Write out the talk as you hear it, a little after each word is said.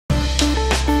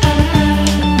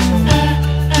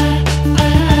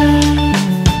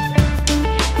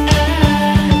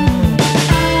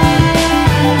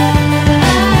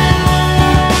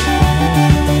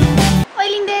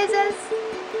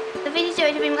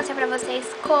mostrar pra vocês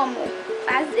como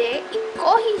fazer e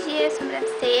corrigir a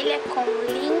sobrancelha com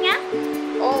linha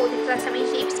ou depilação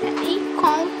egípcia e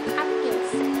com a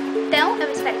pinça. Então,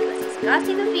 eu espero que vocês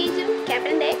gostem do vídeo. Quer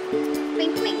aprender?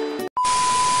 Vem comigo!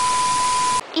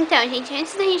 Então, gente,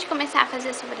 antes da gente começar a fazer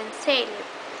a sobrancelha,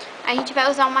 a gente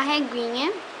vai usar uma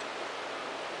reguinha,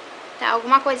 tá?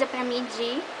 Alguma coisa pra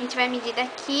medir. A gente vai medir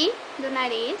daqui do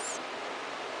nariz,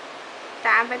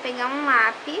 tá? Vai pegar um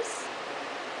lápis.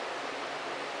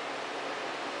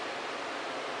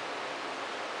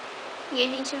 E a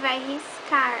gente vai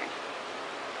riscar.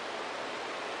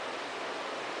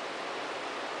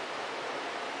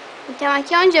 Então,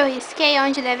 aqui onde eu risquei é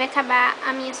onde deve acabar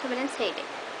a minha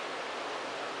sobrancelha.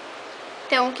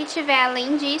 Então, o que tiver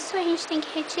além disso, a gente tem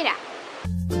que retirar.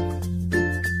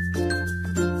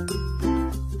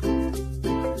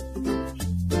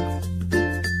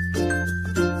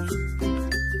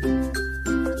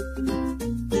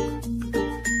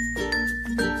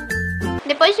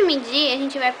 Depois de medir, a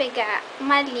gente vai pegar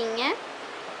uma linha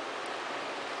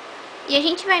e a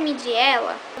gente vai medir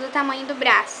ela do tamanho do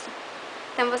braço.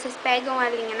 Então, vocês pegam a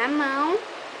linha na mão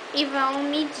e vão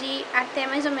medir até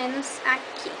mais ou menos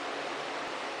aqui.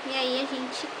 E aí, a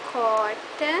gente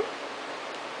corta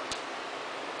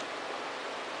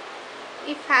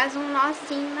e faz um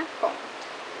nozinho na ponta.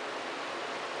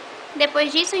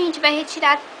 Depois disso, a gente vai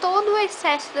retirar todo o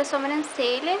excesso da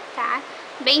sobrancelha, tá?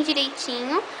 Bem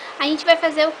direitinho. A gente vai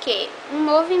fazer o quê? Um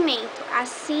movimento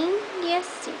assim e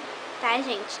assim, tá,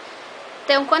 gente?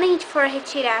 Então, quando a gente for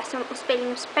retirar os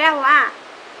pelinhos pra lá,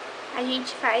 a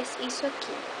gente faz isso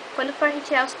aqui. Quando for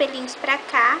retirar os pelinhos pra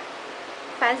cá,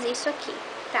 faz isso aqui,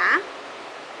 tá?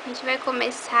 A gente vai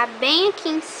começar bem aqui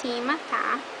em cima,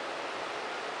 tá?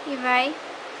 E vai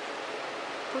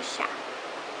puxar.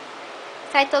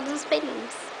 Sai todos os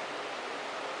pelinhos.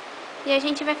 E a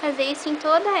gente vai fazer isso em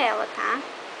toda ela, tá?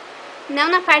 Não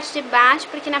na parte de baixo,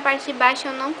 porque na parte de baixo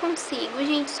eu não consigo.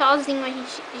 Gente, sozinho a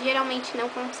gente geralmente não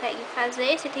consegue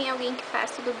fazer. Se tem alguém que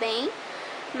faz, tudo bem.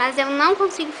 Mas eu não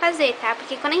consigo fazer, tá?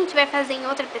 Porque quando a gente vai fazer em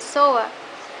outra pessoa,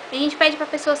 a gente pede pra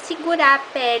pessoa segurar a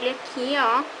pele aqui,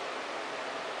 ó,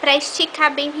 pra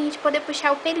esticar bem, pra gente poder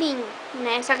puxar o pelinho,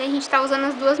 né? Só que a gente tá usando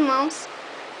as duas mãos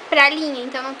pra linha,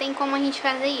 então não tem como a gente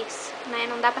fazer isso, né?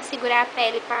 Não dá pra segurar a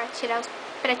pele pra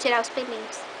tirar os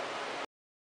pelinhos.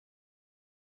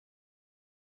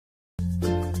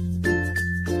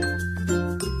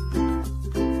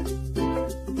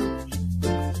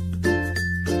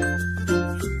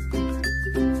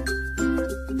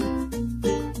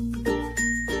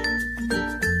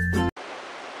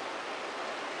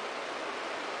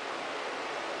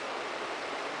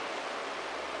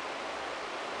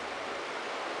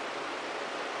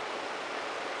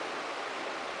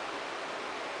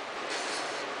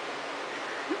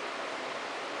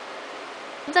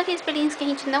 Todos aqueles pelinhos que a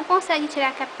gente não consegue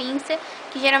tirar com a pinça,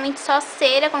 que geralmente só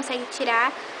cera consegue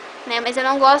tirar, né? Mas eu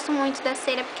não gosto muito da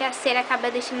cera, porque a cera acaba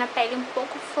deixando a pele um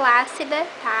pouco flácida,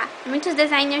 tá? Muitos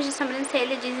designers de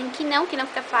sobrancelha dizem que não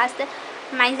fica flácida,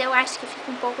 mas eu acho que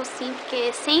fica um pouco sim,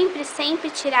 porque sempre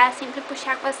tirar, sempre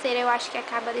puxar com a cera, eu acho que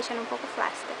acaba deixando um pouco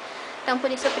flácida. Então,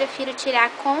 por isso eu prefiro tirar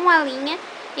com a linha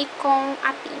e com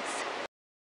a pinça.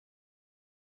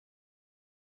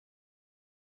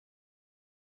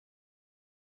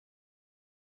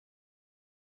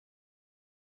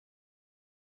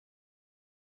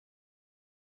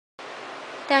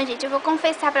 Então, gente, eu vou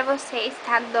confessar pra vocês,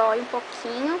 tá? Dói um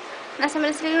pouquinho. Na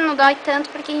sobrancelha não dói tanto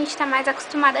porque a gente tá mais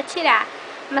acostumado a tirar.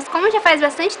 Mas como já faz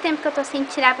bastante tempo que eu tô sem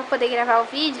tirar pra poder gravar o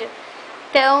vídeo,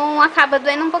 então acaba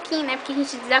doendo um pouquinho, né? Porque a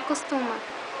gente desacostuma.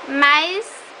 Mas,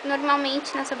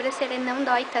 normalmente, na sobrancelha não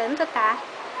dói tanto, tá?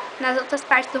 Nas outras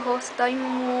partes do rosto dói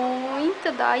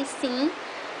muito, dói sim.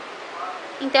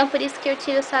 Então, por isso que eu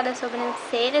tiro só das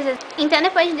sobrancelhas. Então,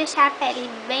 depois de deixar a pele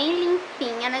bem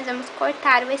limpinha, nós vamos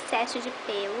cortar o excesso de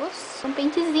pelos. Um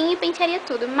pentezinho e pentearia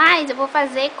tudo. Mas eu vou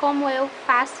fazer como eu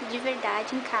faço de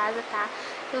verdade em casa, tá?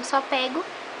 Eu só pego,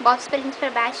 boto os pelinhos pra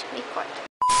baixo e corto.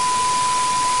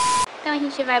 Então, a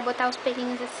gente vai botar os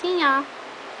pelinhos assim, ó.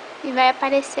 E vai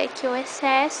aparecer aqui o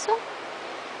excesso.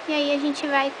 E aí, a gente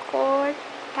vai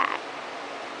cortar.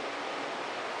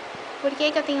 Por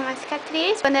que que eu tenho uma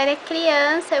cicatriz? Quando eu era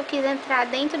criança, eu quis entrar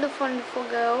dentro do forno do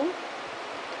fogão.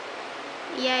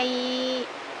 E aí,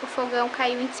 o fogão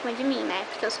caiu em cima de mim, né?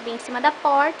 Porque eu subi em cima da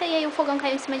porta e aí o fogão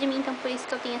caiu em cima de mim. Então, por isso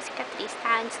que eu tenho a cicatriz,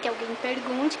 tá? Antes que alguém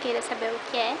pergunte, queira saber o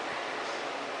que é.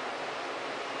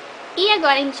 E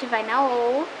agora a gente vai na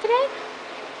outra,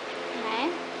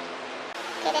 né?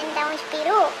 Querendo dar um de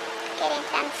peru? Querendo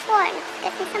entrar no forno? Fica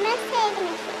sem sobrancelha,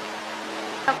 minha filha.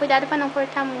 Só cuidado pra não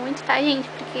cortar muito, tá, gente?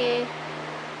 Porque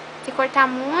Se cortar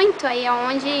muito, aí é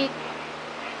onde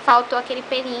faltou aquele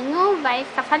pelinho, vai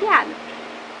ficar falhado.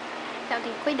 Então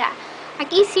tem que cuidar.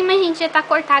 Aqui em cima a gente já tá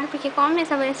cortado, porque como a minha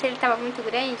sobrancelha tava muito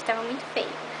grande, tava muito feio.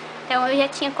 Então eu já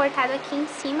tinha cortado aqui em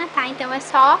cima, tá? Então é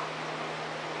só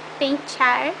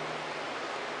pentear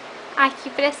aqui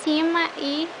pra cima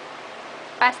e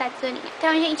passar a tesourinha.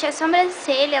 Então, gente, a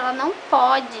sobrancelha, ela não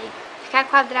pode ficar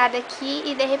quadrada aqui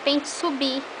e de repente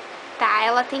subir, tá?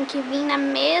 Ela tem que vir na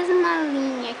mesma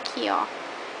linha aqui, ó.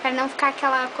 Pra não ficar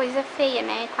aquela coisa feia,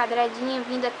 né? Quadradinha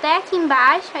vindo até aqui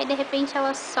embaixo, aí de repente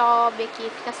ela sobe aqui,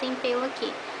 fica sem pelo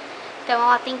aqui. Então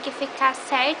ela tem que ficar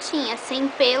certinha, sem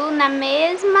pelo, na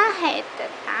mesma reta,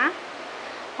 tá?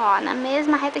 Ó, na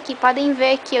mesma reta aqui. Podem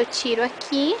ver que eu tiro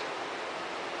aqui,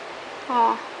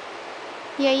 ó.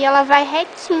 E aí ela vai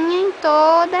retinha em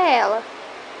toda ela.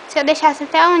 Se eu deixasse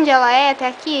até onde ela é, até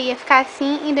aqui, ia ficar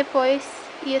assim e depois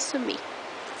ia subir.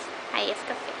 Aí ia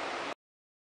ficar feio.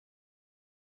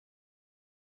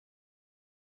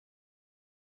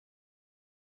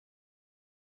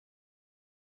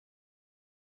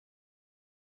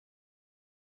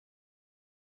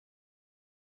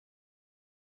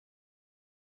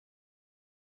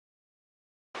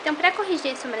 Então, pra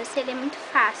corrigir a sobrancelha é muito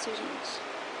fácil,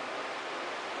 gente.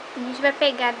 A gente vai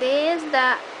pegar desde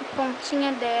a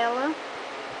pontinha dela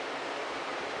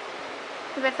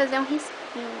e vai fazer um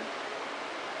risquinho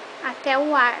até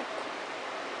o arco,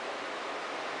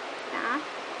 tá?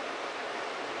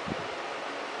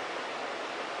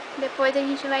 Depois a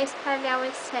gente vai espalhar o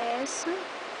excesso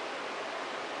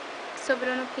que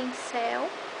sobrou no pincel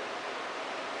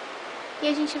e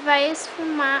a gente vai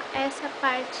esfumar essa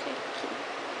parte aqui.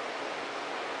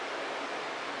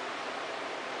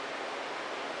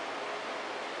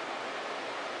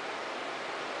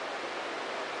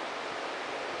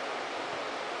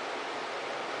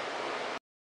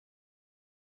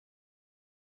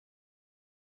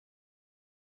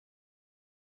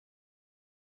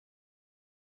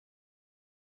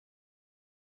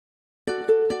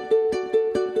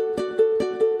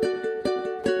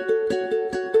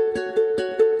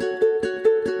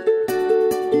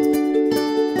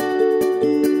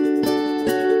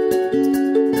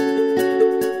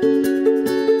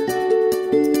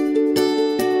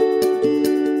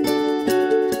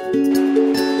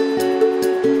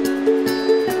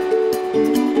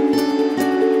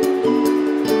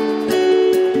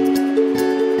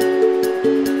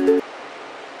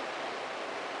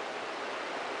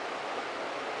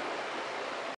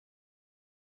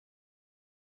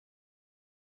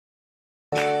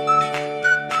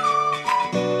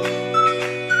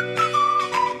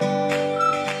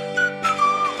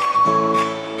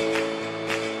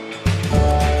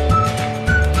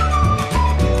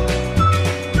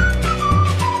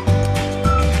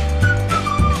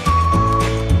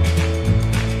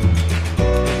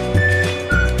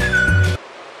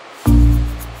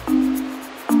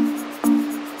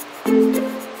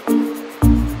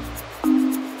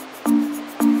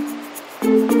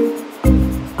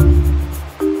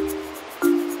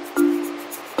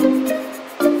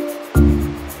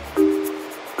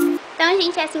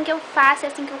 Gente, é assim que eu faço, é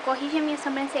assim que eu corrijo a minha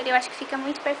sobrancelha. Eu acho que fica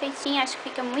muito perfeitinha, acho que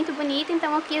fica muito bonita.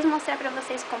 Então eu quis mostrar pra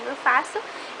vocês como eu faço.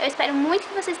 Eu espero muito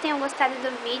que vocês tenham gostado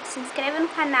do vídeo. Se inscreva no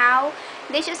canal,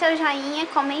 deixa o seu joinha,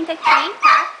 comenta aqui,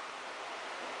 tá?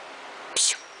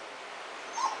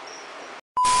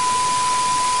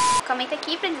 Comenta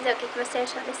aqui pra dizer o que você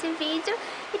achou desse vídeo.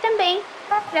 E também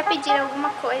pra pedir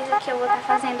alguma coisa que eu vou estar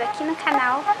fazendo aqui no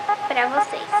canal pra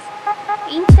vocês.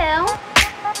 Então,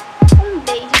 um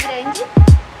beijo grande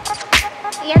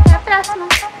e até a próxima!